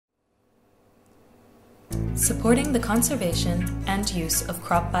Supporting the conservation and use of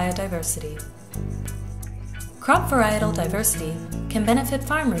crop biodiversity. Crop varietal diversity can benefit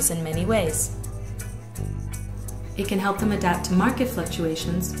farmers in many ways. It can help them adapt to market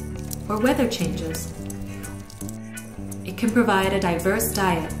fluctuations or weather changes. It can provide a diverse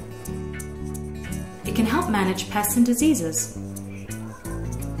diet. It can help manage pests and diseases.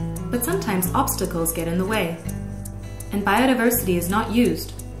 But sometimes obstacles get in the way, and biodiversity is not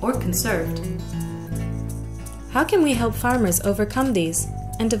used or conserved. How can we help farmers overcome these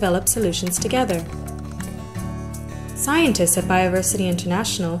and develop solutions together? Scientists at Bioversity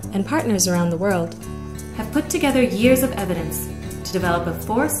International and partners around the world have put together years of evidence to develop a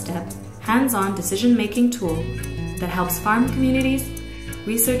 4-step, hands-on decision-making tool that helps farm communities,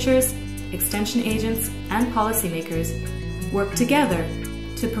 researchers, extension agents, and policymakers work together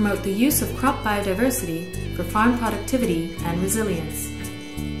to promote the use of crop biodiversity for farm productivity and resilience.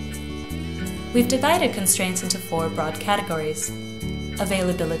 We've divided constraints into 4 broad categories.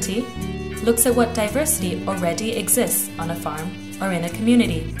 Availability looks at what diversity already exists on a farm or in a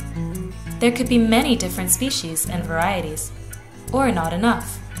community. There could be many different species and varieties, or not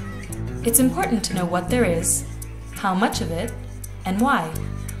enough. It's important to know what there is, how much of it, and why.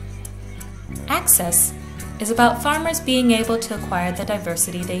 Access is about farmers being able to acquire the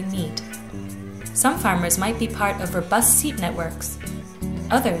diversity they need. Some farmers might be part of robust seed networks.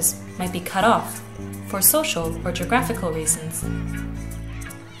 Others might be cut off for social or geographical reasons.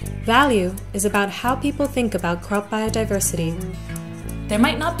 Value is about how people think about crop biodiversity. There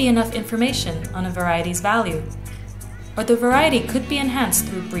might not be enough information on a variety's value, or the variety could be enhanced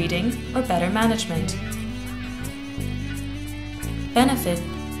through breeding or better management. Benefit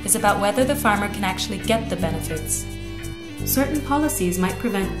is about whether the farmer can actually get the benefits. Certain policies might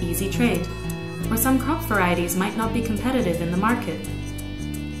prevent easy trade, or some crop varieties might not be competitive in the market.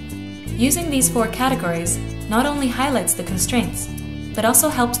 Using these 4 categories not only highlights the constraints, but also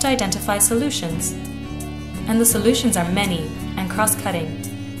helps to identify solutions. And the solutions are many and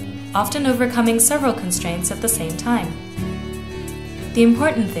cross-cutting, often overcoming several constraints at the same time. The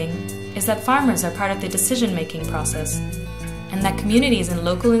important thing is that farmers are part of the decision-making process, and that communities and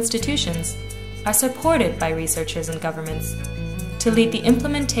local institutions are supported by researchers and governments to lead the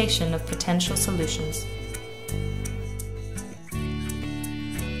implementation of potential solutions.